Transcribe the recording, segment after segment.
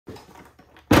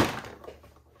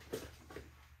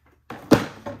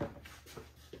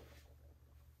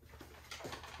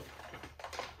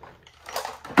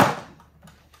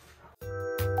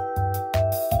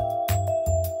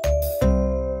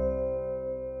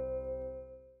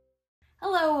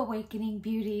Hello, Awakening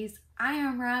Beauties. I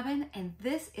am Robin, and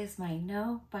this is my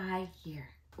no-buy year.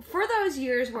 For those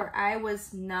years where I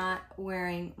was not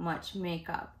wearing much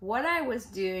makeup, what I was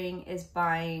doing is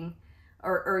buying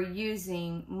or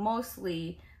using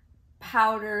mostly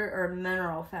powder or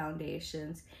mineral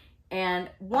foundations. And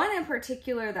one in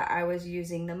particular that I was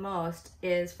using the most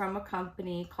is from a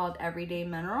company called Everyday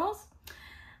Minerals.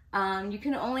 You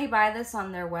can only buy this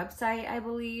on their website, I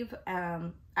believe.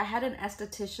 I had an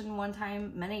esthetician one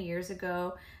time many years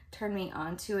ago turn me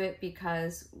onto it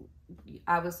because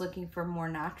I was looking for more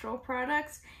natural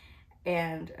products.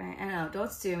 And I don't know,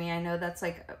 don't sue me. I know that's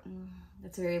like,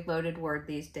 that's a very loaded word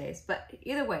these days. But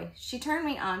either way, she turned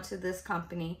me on to this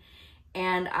company,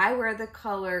 and I wear the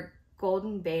color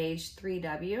Golden Beige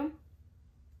 3W.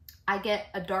 I get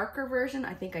a darker version.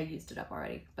 I think I used it up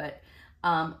already, but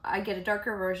I get a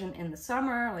darker version in the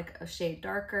summer, like a shade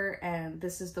darker, and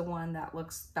this is the one that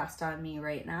looks best on me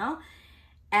right now.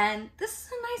 And this is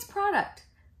a nice product.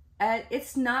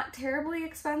 It's not terribly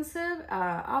expensive.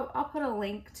 I'll put a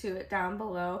link to it down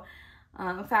below.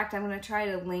 In fact, I'm going to try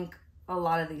to link a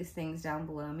lot of these things down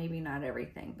below. Maybe not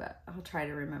everything, but I'll try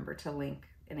to remember to link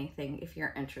anything if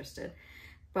you're interested.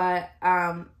 But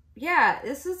yeah,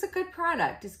 this is a good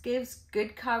product. It gives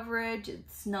good coverage.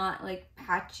 It's not like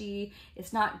patchy.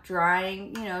 It's not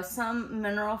drying. You know, some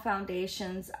mineral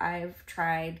foundations I've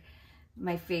tried,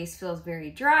 my face feels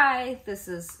very dry. This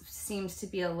seems to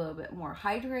be a little bit more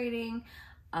hydrating.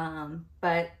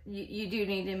 But you do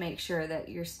need to make sure that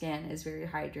your skin is very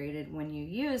hydrated when you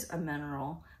use a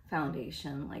mineral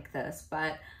foundation like this.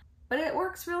 But it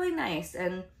works really nice,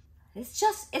 and it's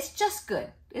just good.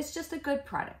 It's just a good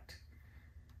product.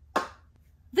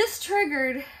 This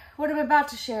triggered what I'm about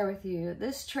to share with you.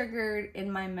 This triggered in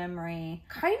my memory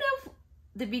kind of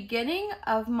the beginning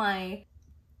of my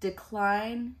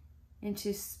decline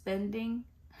into spending,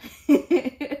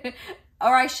 or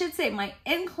I should say my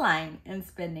incline in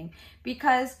spending,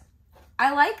 because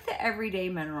I like the Everyday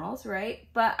Minerals, right?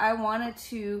 But I wanted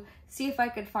to see if I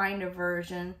could find a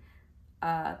version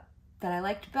that I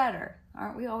liked better.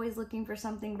 Aren't we always looking for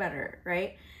something better,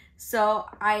 right? So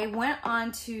I went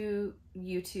on to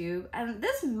YouTube, and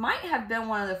this might have been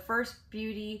one of the first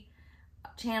beauty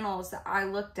channels that I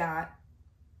looked at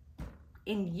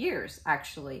in years,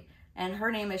 actually. And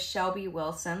her name is Shelby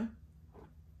Wilson,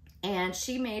 and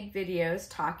she made videos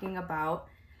talking about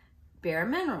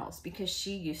bareMinerals because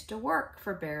she used to work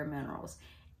for bareMinerals.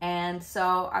 And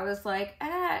so I was like,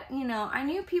 you know, I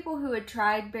knew people who had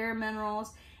tried bareMinerals,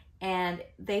 and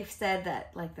they've said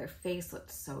that like their face looked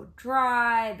so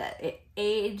dry, that it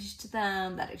aged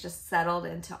them, that it just settled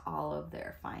into all of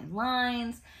their fine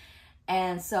lines.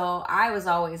 And so I was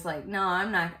always like, no,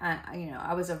 I'm not, you know,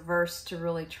 I was averse to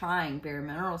really trying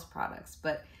bareMinerals products.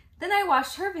 But then I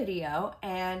watched her video,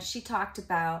 and she talked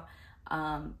about,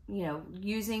 you know,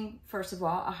 using, first of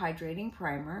all, a hydrating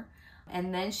primer.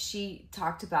 And then she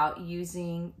talked about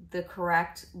using the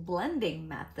correct blending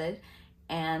method.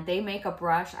 And they make a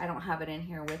brush. I don't have it in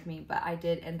here with me, but I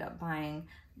did end up buying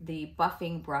the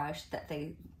buffing brush that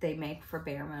they make for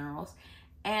bareMinerals.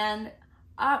 And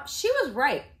she was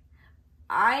right.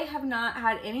 I have not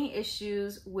had any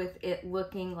issues with it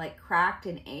looking like cracked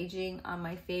and aging on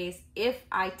my face if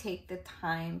I take the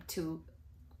time to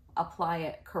apply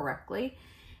it correctly.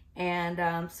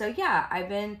 And so yeah,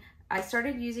 I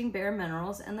started using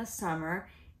bareMinerals in the summer.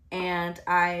 And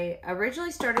I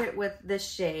originally started with this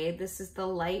shade. This is the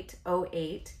light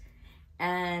 08.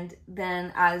 And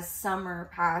then as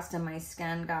summer passed and my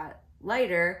skin got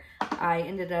lighter, I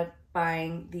ended up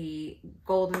buying the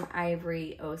Golden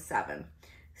Ivory 07.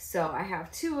 So I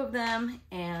have two of them,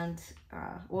 and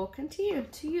we'll continue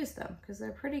to use them because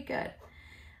they're pretty good.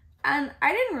 And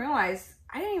I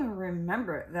didn't even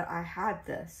remember that I had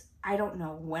this. I don't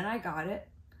know when I got it.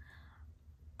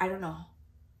 I don't know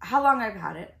how long I've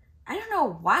had it. I don't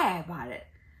know why I bought it,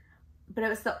 but it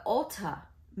was the Ulta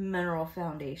Mineral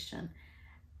Foundation.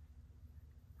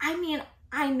 I mean,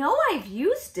 I know I've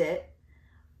used it,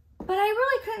 but I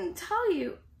really couldn't tell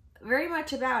you very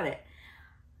much about it.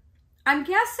 I'm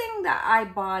guessing that I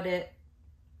bought it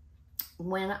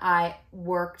when I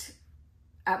worked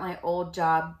at my old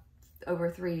job over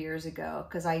 3 years ago,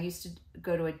 because I used to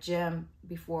go to a gym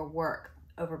before work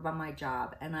over by my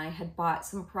job, and I had bought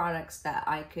some products that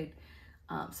I could,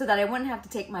 so that I wouldn't have to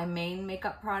take my main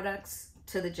makeup products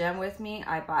to the gym with me.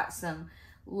 I bought some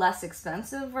less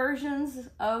expensive versions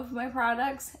of my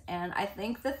products, and I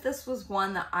think that this was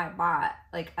one that I bought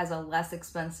like as a less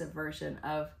expensive version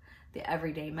of the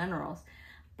Everyday Minerals.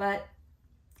 But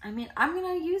I mean, I'm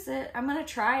gonna use it. I'm gonna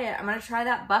try it. I'm gonna try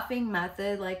that buffing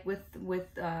method like with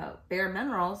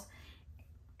bareMinerals,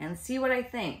 and see what I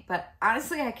think. But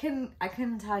honestly, I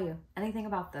couldn't tell you anything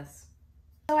about this.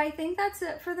 So I think that's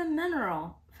it for the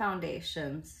mineral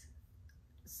foundations.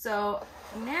 So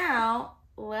now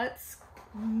let's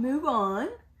move on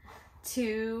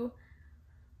to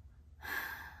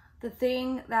the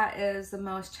thing that is the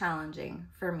most challenging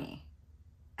for me.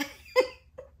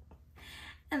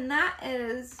 And that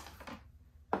is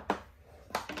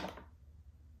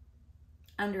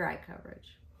under eye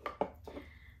coverage.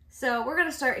 So we're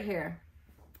gonna start here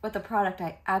with a product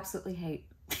I absolutely hate.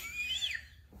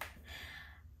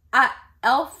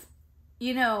 e.l.f,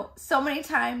 you know, so many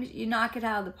times you knock it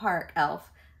out of the park, e.l.f.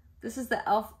 This is the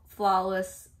e.l.f.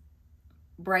 Flawless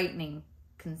Brightening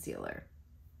Concealer.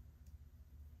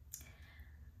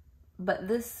 But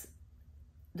this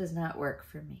does not work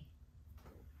for me.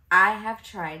 I have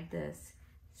tried this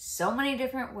so many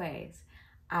different ways.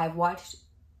 I've watched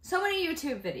so many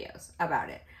YouTube videos about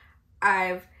it.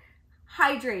 I've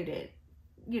hydrated,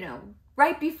 you know,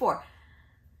 right before.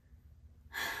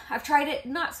 I've tried it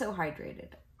not so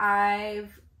hydrated.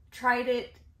 I've tried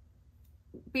it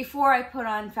before I put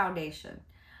on foundation.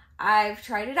 I've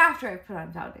tried it after I put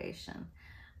on foundation,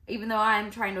 even though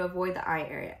I'm trying to avoid the eye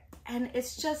area. And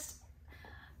it's just,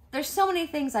 there's so many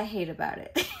things I hate about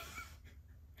it.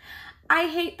 I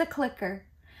hate the clicker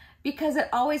because it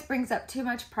always brings up too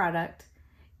much product.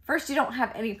 First, you don't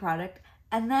have any product,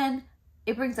 and then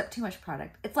it brings up too much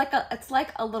product. It's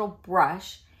like a little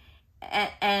brush,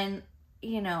 and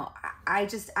you know, I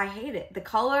hate it. The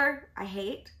color, I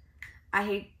hate. I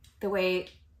hate the way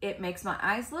it makes my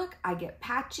eyes look. I get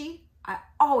patchy. I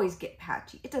always get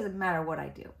patchy. It doesn't matter what I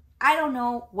do. I don't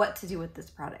know what to do with this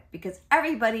product because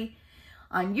everybody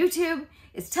on YouTube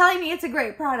is telling me it's a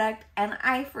great product and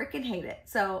I freaking hate it.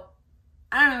 So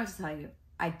I don't know what to tell you.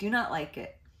 I do not like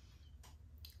it.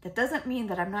 That doesn't mean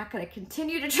that I'm not going to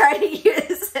continue to try to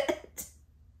use it.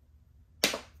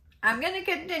 I'm going to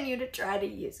continue to try to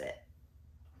use it,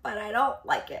 but I don't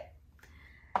like it.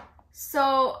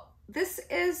 So this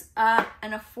is an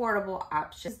affordable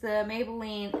option. It's the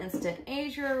Maybelline Instant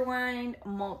Age Rewind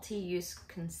Multi-Use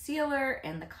Concealer,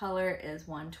 and the color is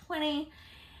 120.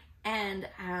 And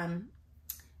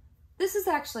this is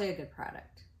actually a good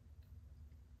product.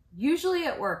 Usually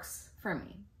it works for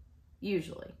me.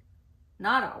 Usually.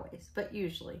 Not always, but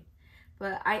usually.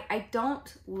 But I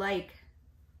don't like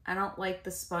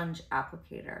the sponge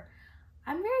applicator.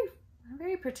 I'm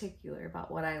very particular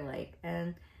about what I like,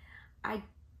 and I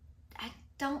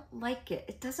don't like it.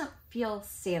 It doesn't feel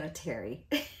sanitary.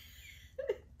 It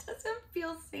doesn't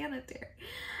feel sanitary.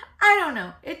 I don't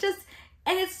know.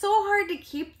 And it's so hard to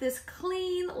keep this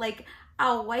clean. Like,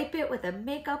 I'll wipe it with a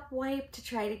makeup wipe to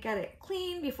try to get it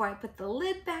clean before I put the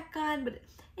lid back on, but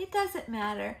it doesn't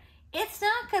matter. It's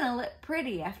not gonna look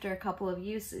pretty after a couple of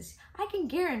uses. I can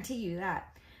guarantee you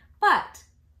that. But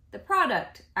the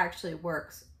product actually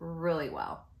works really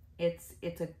well. It's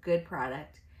a good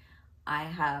product. I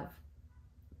have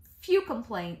few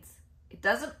complaints. It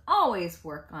doesn't always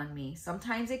work on me.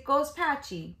 Sometimes it goes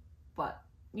patchy, but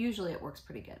usually it works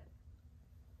pretty good.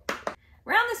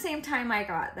 Around the same time I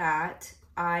got that,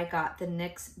 I got the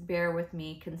NYX Bare With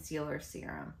Me Concealer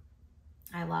Serum.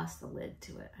 I lost the lid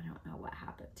to it. I don't know what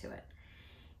happened to it.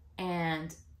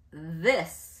 And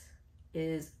this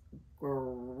is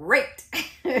great.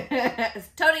 As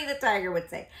Tony the Tiger would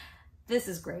say, this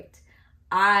is great.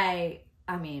 I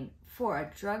mean, for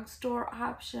a drugstore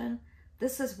option,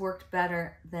 this has worked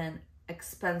better than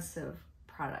expensive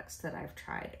products that I've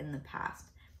tried in the past.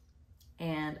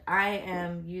 And I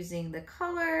am using the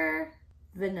color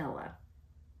Vanilla.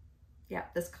 Yeah,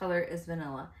 this color is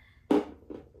Vanilla.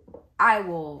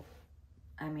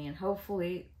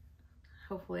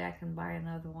 Hopefully I can buy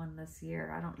another one this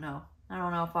year. I don't know. I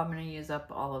don't know if I'm going to use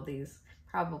up all of these.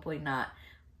 Probably not.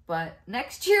 But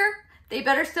next year, they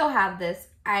better still have this.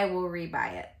 I will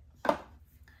rebuy it.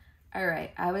 All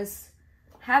right, I was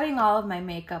having all of my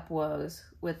makeup woes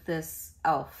with this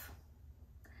e.l.f.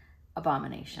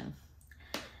 abomination.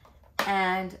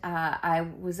 And I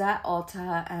was at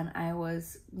Ulta and I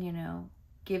was, you know,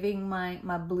 giving my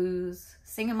blues,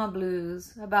 singing my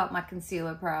blues about my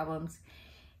concealer problems.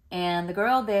 And the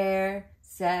girl there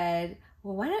said,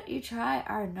 well, why don't you try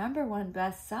our #1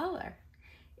 bestseller?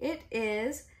 It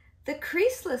is the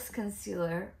Creaseless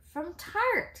concealer from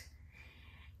Tarte.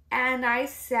 And I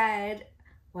said,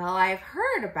 well, I've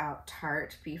heard about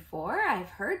Tarte before. I've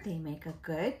heard they make a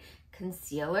good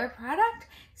concealer product.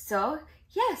 So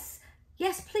yes,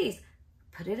 please,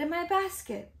 put it in my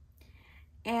basket.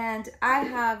 And I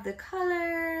have the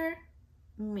color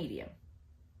medium.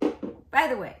 By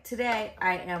the way, today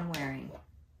I am wearing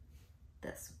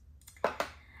this.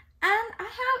 And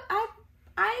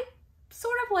I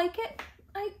like it.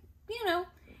 You know,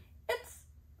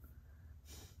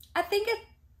 I think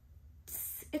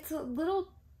it's a little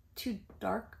too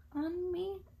dark on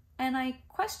me. And I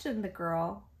questioned the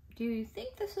girl, do you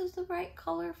think this is the right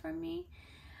color for me?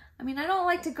 I mean, I don't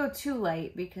like to go too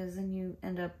light because then you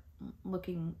end up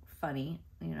looking funny,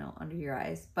 you know, under your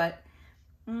eyes. But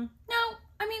no,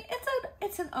 I mean,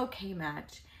 it's an okay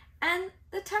match. And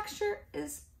the texture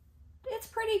it's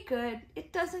pretty good.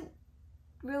 It doesn't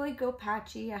really go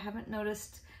patchy. I haven't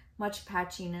noticed much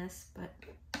patchiness, but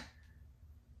it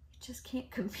just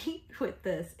can't compete with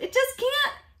this. It just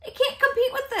can't. It can't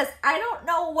compete with this. I don't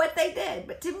know what they did,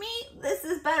 but to me, this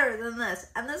is better than this.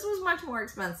 And this was much more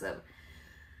expensive.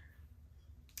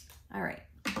 All right.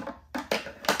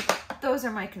 Those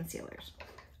are my concealers.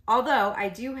 Although I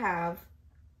do have,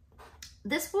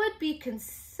 this would be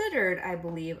considered, I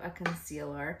believe, a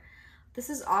concealer.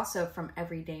 This is also from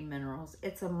Everyday Minerals.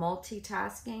 It's a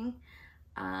multitasking,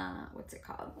 what's it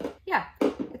called? Yeah,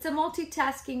 it's a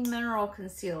multitasking mineral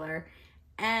concealer.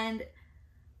 And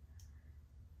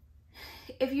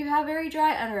if you have very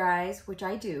dry under eyes, which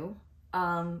I do,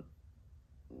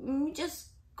 just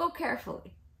go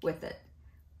carefully with it.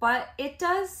 But it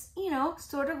does, you know,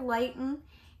 sort of lighten,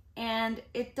 and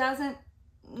it doesn't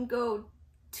go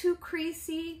too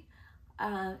creasy.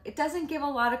 It doesn't give a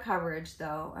lot of coverage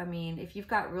though. I mean, if you've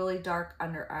got really dark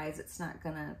under eyes, it's not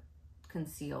gonna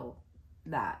conceal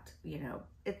that, you know.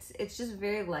 It's just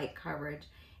very light coverage.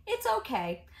 It's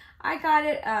okay. I got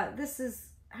it, this is,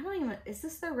 I don't even, is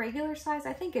this the regular size?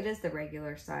 I think it is the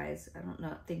regular size. I don't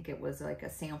know, think it was like a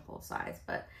sample size,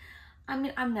 but I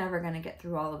mean, I'm never gonna get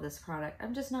through all of this product.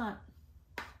 I'm just not.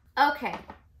 Okay,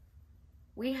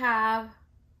 we have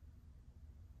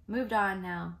moved on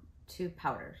now to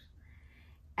powders.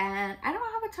 And I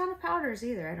don't have a ton of powders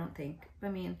either, I don't think. I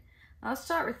mean, I'll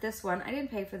start with this one. I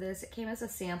didn't pay for this. It came as a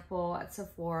sample at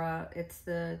Sephora. It's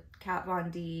the Kat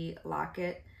Von D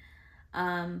Lock-It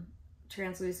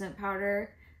translucent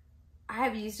powder. I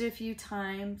have used it a few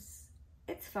times.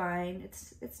 It's fine.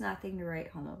 It's nothing to write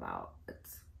home about.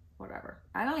 It's whatever.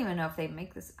 I don't even know if they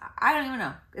make this. I don't even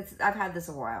know. I've had this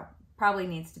a while. Probably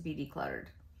needs to be decluttered.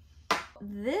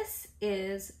 This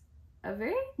is a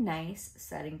very nice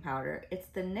setting powder. It's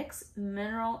the NYX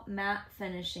Mineral Matte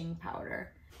Finishing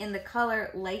Powder in the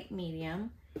color light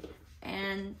medium,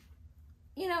 and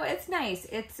you know, it's nice.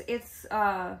 It's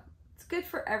good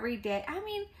for every day. I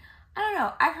mean, I don't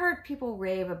know. I've heard people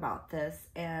rave about this,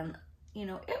 and you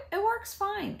know, it works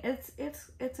fine. It's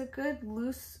a good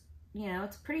loose. You know,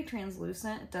 it's pretty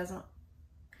translucent. It doesn't,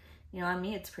 you know, on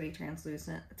me it's pretty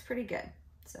translucent. It's pretty good.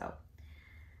 So,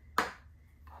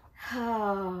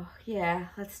 oh yeah,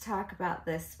 let's talk about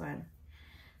this one.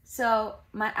 So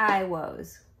my eye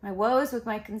woes. My woes with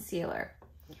my concealer.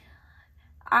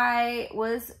 I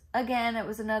was, again, it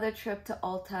was another trip to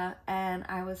Ulta, and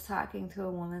I was talking to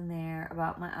a woman there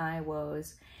about my eye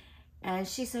woes. And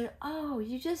she said, oh,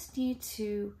 you just need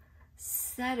to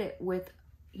set it with,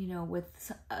 you know,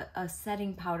 with a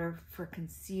setting powder for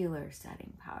concealer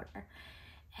setting powder.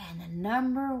 And the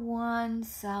 #1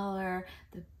 seller,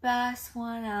 the best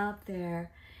one out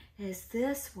there, is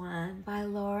this one by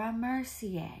Laura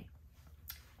Mercier.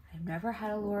 I've never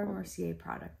had a Laura Mercier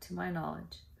product to my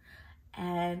knowledge.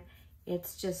 And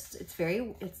it's just, it's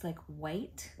like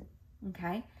white,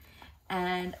 okay?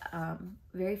 And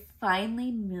very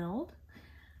finely milled.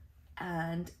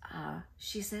 And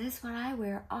she said, it's what I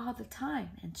wear all the time.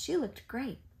 And she looked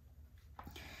great.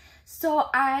 So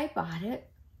I bought it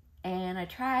and I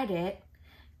tried it.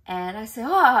 And I said,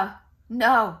 oh,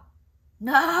 no,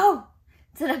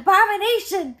 it's an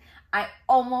abomination. I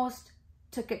almost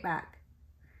took it back.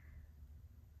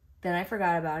 Then I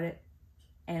forgot about it.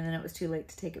 And then it was too late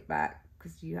to take it back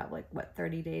because you have like, what,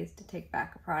 30 days to take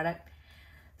back a product.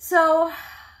 So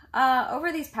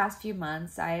over these past few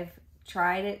months, I've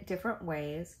tried it different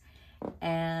ways.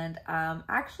 And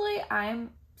actually, I'm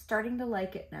starting to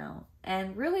like it now.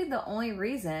 And really the only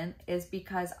reason is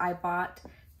because I bought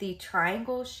the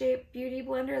triangle shaped beauty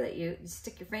blender that you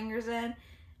stick your fingers in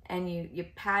and you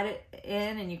pat it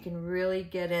in, and you can really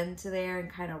get into there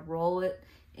and kind of roll it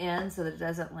in so that it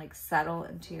doesn't like settle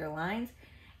into your lines.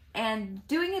 And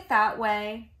doing it that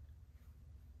way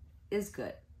is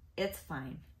good. It's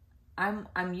fine.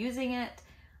 I'm using it.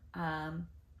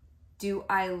 Do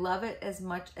I love it as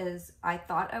much as I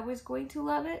thought I was going to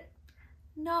love it?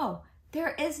 No,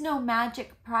 there is no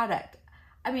magic product.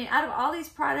 I mean, out of all these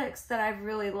products that I've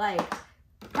really liked,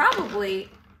 probably,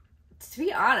 to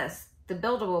be honest, the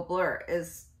Buildable Blur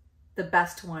is the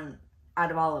best one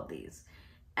out of all of these.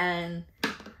 And,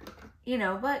 you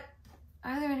know, but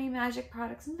are there any magic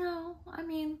products? No, I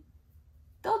mean,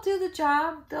 they'll do the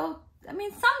job. I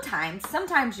mean,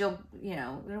 sometimes you'll, you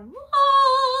know,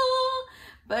 whoa,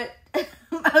 but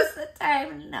most of the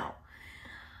time, no.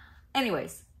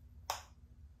 Anyways,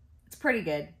 it's pretty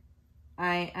good.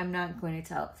 I'm not going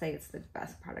to say it's the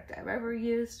best product I've ever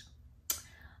used,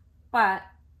 but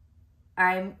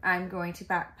I'm going to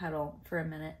backpedal for a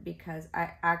minute because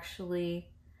I actually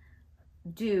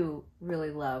do really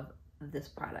love this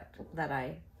product that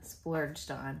I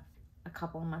splurged on a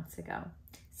couple months ago.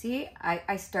 See,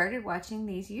 I started watching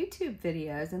these YouTube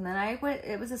videos, and then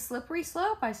it was a slippery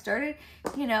slope. I started,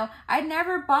 you know, I'd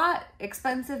never bought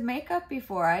expensive makeup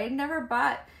before. I had never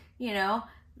bought, you know,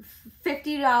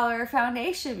 $50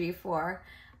 foundation before.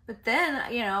 But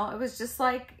then, you know, it was just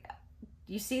like,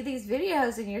 you see these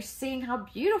videos and you're seeing how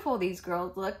beautiful these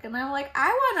girls look. And I'm like, I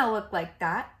want to look like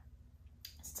that.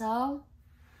 So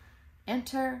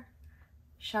enter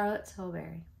Charlotte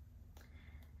Tilbury.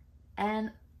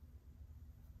 And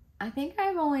I think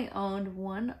I've only owned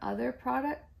one other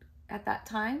product at that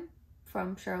time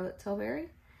from Charlotte Tilbury.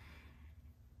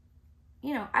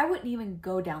 You know, I wouldn't even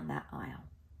go down that aisle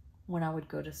when I would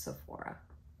go to Sephora.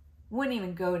 Wouldn't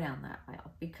even go down that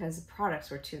aisle because the products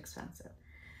were too expensive.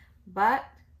 But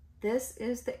this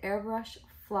is the Airbrush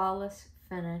Flawless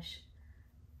Finish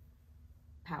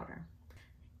powder.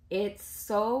 It's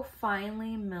so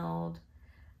finely milled.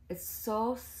 It's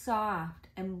so soft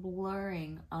and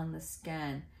blurring on the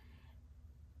skin.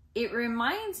 It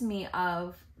reminds me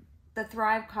of the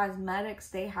Thrive Cosmetics.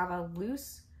 They have a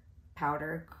loose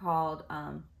powder called,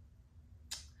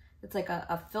 it's like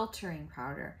a filtering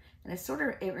powder. And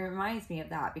it reminds me of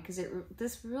that because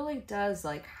this really does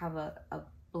like have a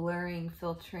blurring,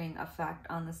 filtering effect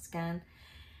on the skin.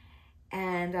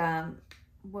 And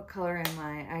what color am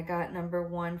I? I got number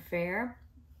 1 Fair.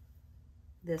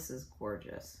 This is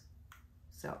gorgeous.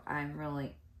 So I'm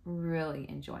really, really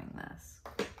enjoying this.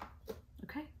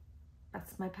 Okay,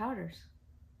 that's my powders.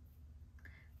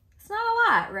 It's not a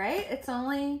lot, right? It's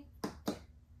only 5.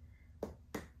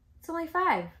 It's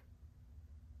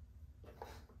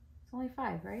only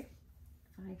 5, right?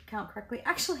 If I count correctly.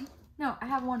 Actually, no, I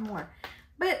have one more.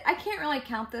 But I can't really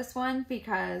count this one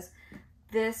because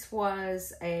this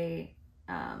was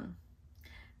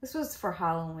this was for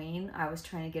Halloween. I was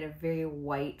trying to get a very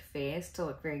white face to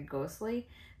look very ghostly.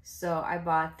 So I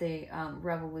bought the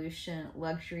Revolution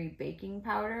Luxury Baking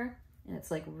Powder. And it's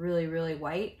like really, really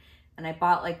white. And I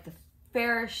bought like the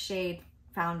fairest shade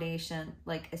foundation,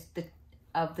 like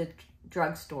of the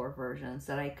drugstore versions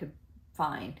that I could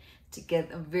find to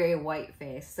get a very white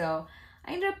face. So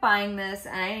I ended up buying this,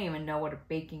 and I didn't even know what a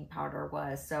baking powder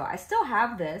was. So I still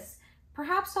have this.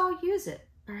 Perhaps I'll use it.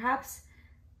 Perhaps,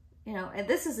 you know, and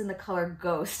this is in the color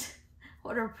Ghost.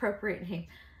 What an appropriate name.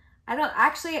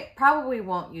 I probably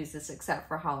won't use this except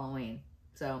for Halloween.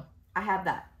 So I have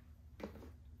that.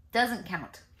 Doesn't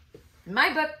count. In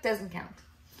my book, doesn't count.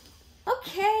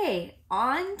 Okay,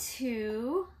 on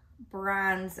to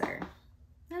bronzer.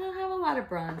 I don't have a lot of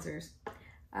bronzers.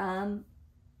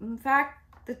 In fact,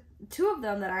 the 2 of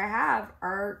them that I have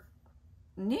are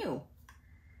new.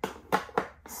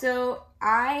 So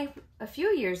a few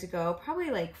years ago,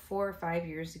 probably like 4 or 5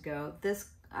 years ago,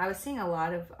 I was seeing a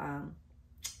lot of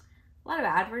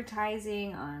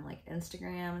advertising on like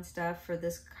Instagram and stuff for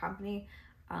this company.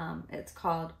 It's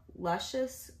called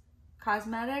Luscious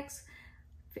Cosmetics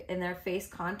in their face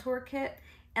contour kit.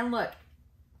 And look,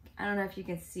 I don't know if you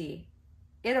can see,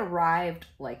 it arrived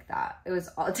like that. It was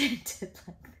all tinted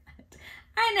like that.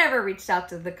 I never reached out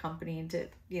to the company to,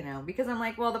 you know, because I'm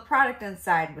like, well, the product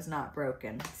inside was not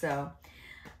broken. So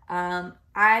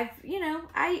I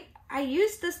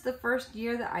used this the first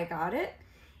year that I got it.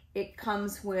 It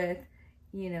comes with,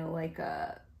 you know, like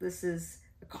this is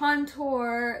a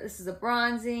contour, this is a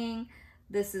bronzing,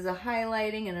 this is a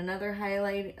highlighting and another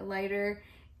highlighter.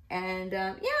 And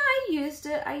yeah, I used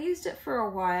it. I used it for a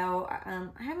while. I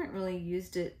haven't really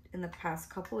used it in the past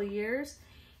couple of years.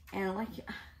 And like,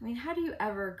 I mean, how do you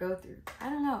ever go through? I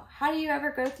don't know. How do you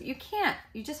ever go through? You can't.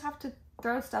 You just have to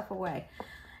throw stuff away.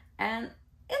 And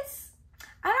I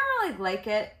don't really like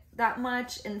it that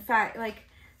much. In fact, like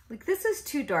this is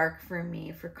too dark for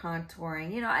me for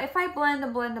contouring. You know, if I blend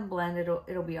and blend and blend,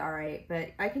 it'll be all right.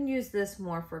 But I can use this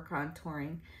more for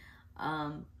contouring,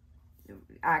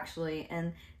 actually.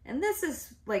 And this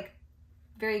is like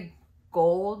very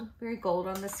gold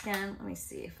on the skin. Let me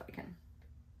see if I can.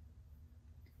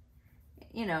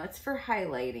 You know, it's for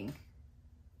highlighting.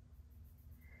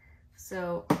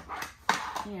 So,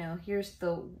 you know, here's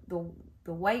the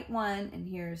white one, and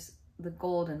here's the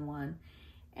golden one.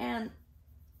 And,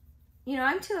 you know,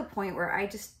 I'm to the point where I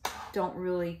just don't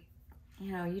really,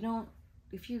 you know,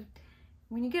 if you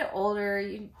when you get older,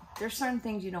 there's certain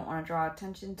things you don't want to draw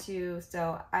attention to.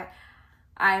 So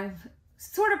I'm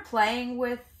sort of playing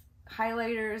with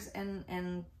highlighters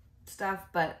and stuff,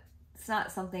 but it's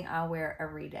not something I'll wear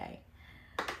every day.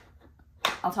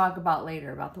 I'll talk about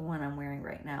later about the one I'm wearing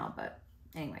right now, but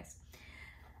anyways.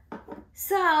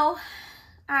 So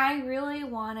I really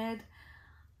wanted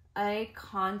a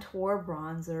contour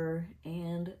bronzer,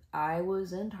 and I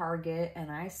was in Target and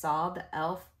I saw the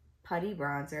e.l.f. putty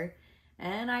bronzer,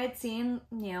 and I had seen,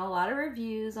 you know, a lot of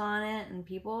reviews on it and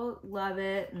people love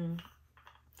it, and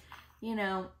you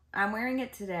know, I'm wearing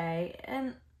it today,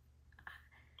 and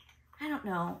I don't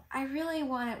know, I really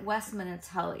wanted Westman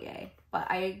Atelier, but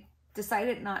I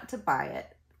decided not to buy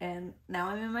it, and now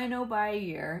I'm in my no buy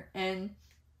year, and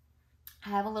I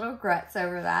have a little regrets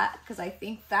over that because I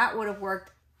think that would have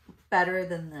worked better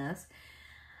than this.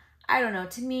 I don't know,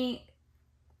 to me,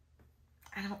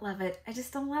 I don't love it. I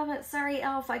just don't love it. Sorry,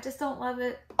 e.l.f. I just don't love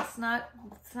it. It's not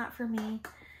for me.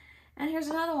 And here's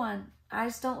another one I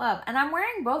just don't love. And I'm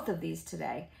wearing both of these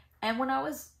today. And when I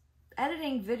was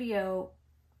editing video,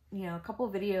 you know, a couple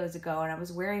of videos ago, and I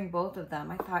was wearing both of them,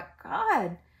 I thought,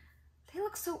 God, they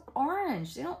look so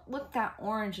orange. They don't look that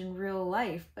orange in real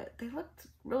life, but they looked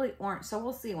really orange. So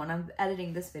we'll see when I'm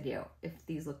editing this video if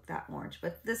these look that orange.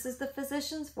 But this is the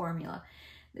Physicians Formula.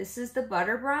 This is the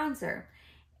Butter Bronzer.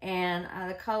 And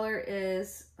the color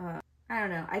is, I don't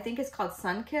know, I think it's called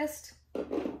Sun-Kissed.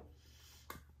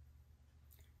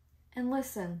 And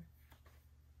listen,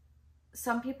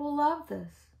 some people love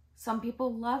this. Some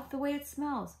people love the way it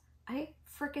smells. I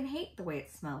freaking hate the way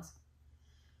it smells.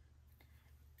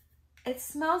 It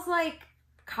smells like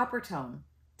copper tone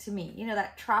to me. You know,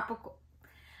 that tropical,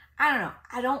 I don't know.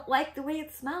 I don't like the way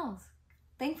it smells.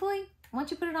 Thankfully, once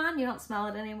you put it on, you don't smell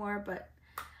it anymore, but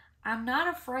I'm not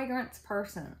a fragrance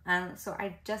person, and so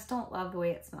I just don't love the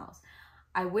way it smells.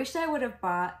 I wish I would have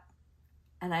bought,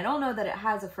 and I don't know that it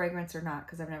has a fragrance or not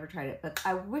because I've never tried it, but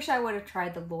I wish I would have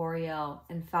tried the L'Oreal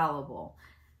Infallible.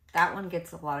 That one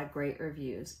gets a lot of great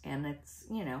reviews, and it's,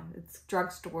 you know, it's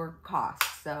drugstore cost.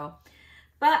 So,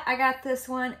 but I got this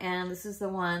one, and this is the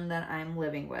one that I'm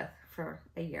living with for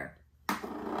a year.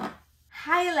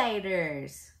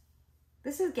 Highlighters.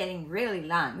 This is getting really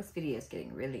long. This video is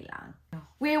getting really long.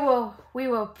 We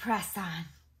will press on.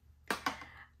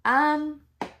 I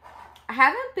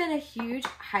haven't been a huge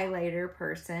highlighter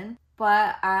person,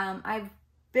 but I've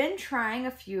been trying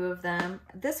a few of them.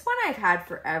 This one I've had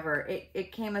forever.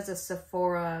 It came as a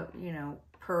Sephora, you know,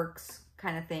 perks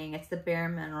kind of thing. It's the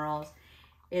bareMinerals.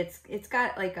 It's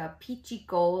got like a peachy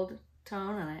gold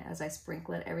tone, and as I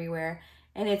sprinkle it everywhere,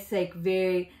 and it's like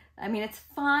very, I mean, it's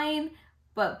fine,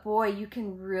 but boy, you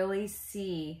can really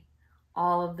see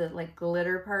all of the like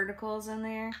glitter particles in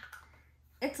there.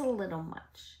 It's a little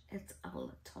much. It's a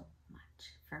little much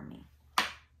for me.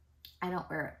 I don't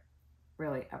wear it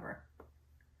really ever.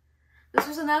 This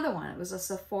was another one. It was a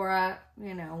Sephora,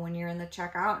 you know, when you're in the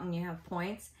checkout and you have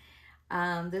points.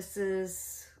 This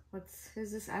is,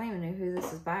 who's this? I don't even know who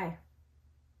this is by.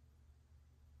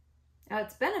 Oh,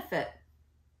 it's Benefit.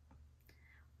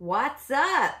 What's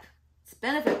up? It's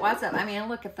Benefit. What's up? I mean,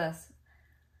 look at this.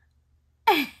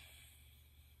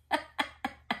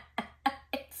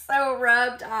 It's so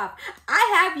rubbed off.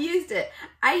 I have used it.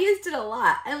 I used it a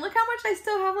lot. And look how much I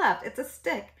still have left. It's a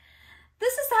stick.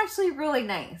 This is actually really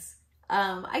nice.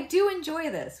 I do enjoy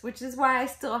this, which is why I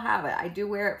still have it. I do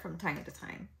wear it from time to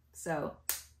time. So,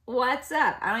 what's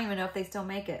up? I don't even know if they still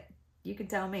make it. You can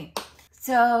tell me.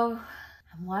 So,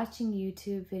 I'm watching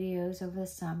YouTube videos over the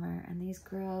summer, and these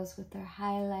girls with their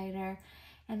highlighter,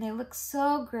 and they look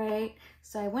so great.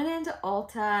 So I went into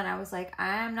Ulta, and I was like,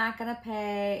 I'm not gonna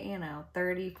pay, you know,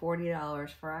 $30, $40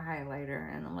 for a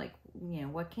highlighter. And I'm like, you know,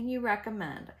 what can you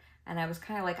recommend? And I was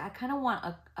kind of like, I kind of want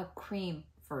a cream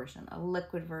version, a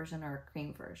liquid version or a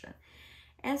cream version.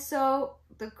 And so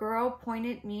the girl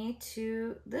pointed me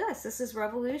to this. This is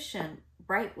Revolution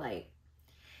Bright Light.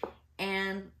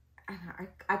 And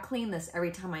I clean this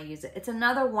every time I use it. It's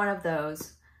another one of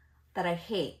those that I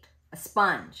hate, a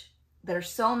sponge, that are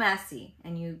so messy,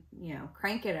 and you know,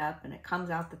 crank it up and it comes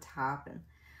out the top, and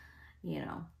you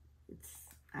know,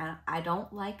 I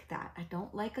don't like that. I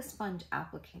don't like a sponge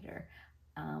applicator.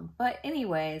 But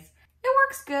anyways, it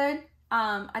works good.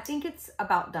 I think it's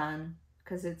about done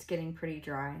because it's getting pretty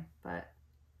dry, but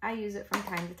I use it from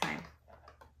time to time.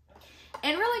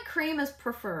 And really, cream is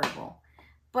preferable,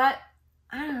 but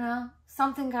I don't know,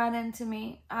 something got into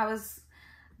me. I was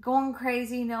going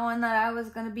crazy knowing that I was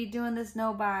going to be doing this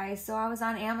no buy. So I was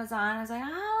on Amazon. I was like,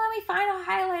 oh, let me find a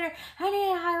highlighter. I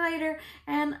need a highlighter.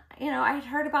 And, you know, I had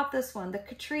heard about this one, the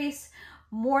Catrice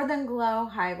More Than Glow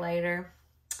highlighter.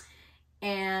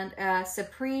 and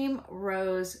Supreme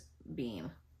Rose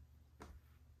Beam.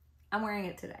 I'm wearing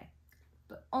it today,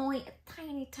 but only a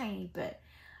tiny, tiny bit,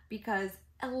 because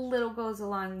a little goes a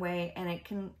long way, and it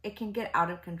can get out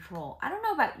of control. I don't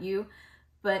know about you,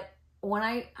 but when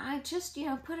I just, you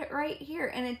know, put it right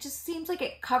here, and it just seems like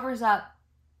it covers up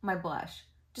my blush.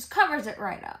 Just covers it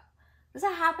right up. Does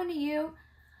that happen to you?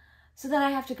 So then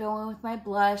I have to go in with my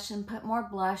blush and put more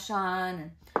blush on,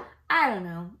 and I don't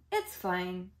know. It's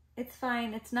fine. It's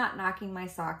fine. It's not knocking my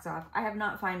socks off. I have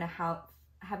not found a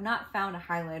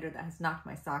highlighter that has knocked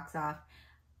my socks off.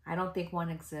 I don't think one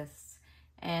exists.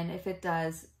 And if it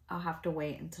does, I'll have to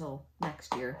wait until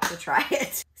next year to try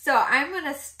it. So I'm going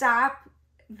to stop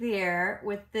there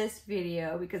with this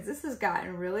video because this has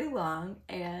gotten really long,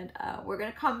 and we're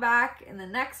going to come back in the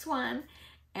next one,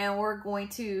 and we're going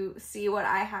to see what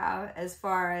I have as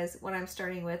far as what I'm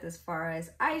starting with as far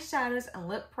as eyeshadows and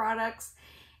lip products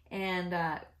and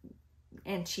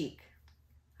cheek.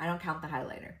 I don't count the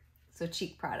highlighter. So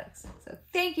cheek products. So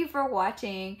thank you for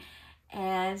watching,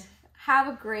 and have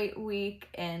a great week.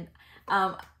 And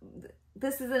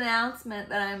this is an announcement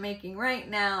that I'm making right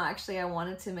now. Actually, I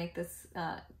wanted to make this,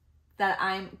 that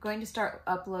I'm going to start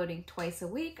uploading twice a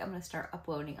week. I'm going to start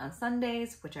uploading on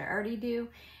Sundays, which I already do,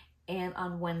 and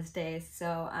on Wednesdays. So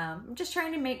I'm just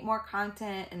trying to make more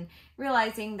content and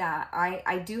realizing that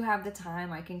I do have the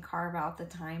time. I can carve out the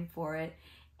time for it.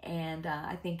 And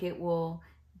I think it will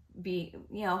be,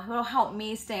 you know, it'll help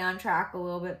me stay on track a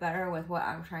little bit better with what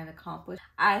I'm trying to accomplish.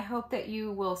 I hope that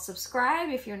you will subscribe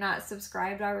if you're not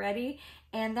subscribed already,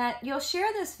 and that you'll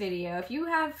share this video. If you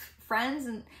have friends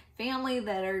and family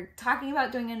that are talking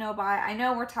about doing a no-buy, I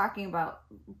know we're talking about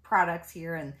products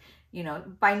here, and, you know,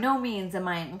 by no means am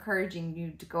I encouraging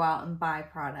you to go out and buy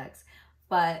products,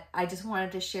 but I just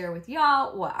wanted to share with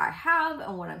y'all what I have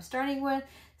and what I'm starting with,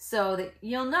 so that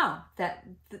you'll know that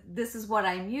this is what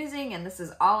I'm using, and this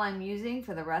is all I'm using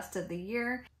for the rest of the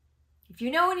year. If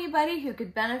you know anybody who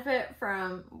could benefit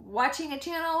from watching a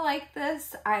channel like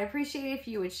this, I appreciate it if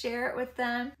you would share it with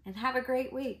them, and have a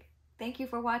great week. Thank you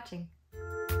for watching.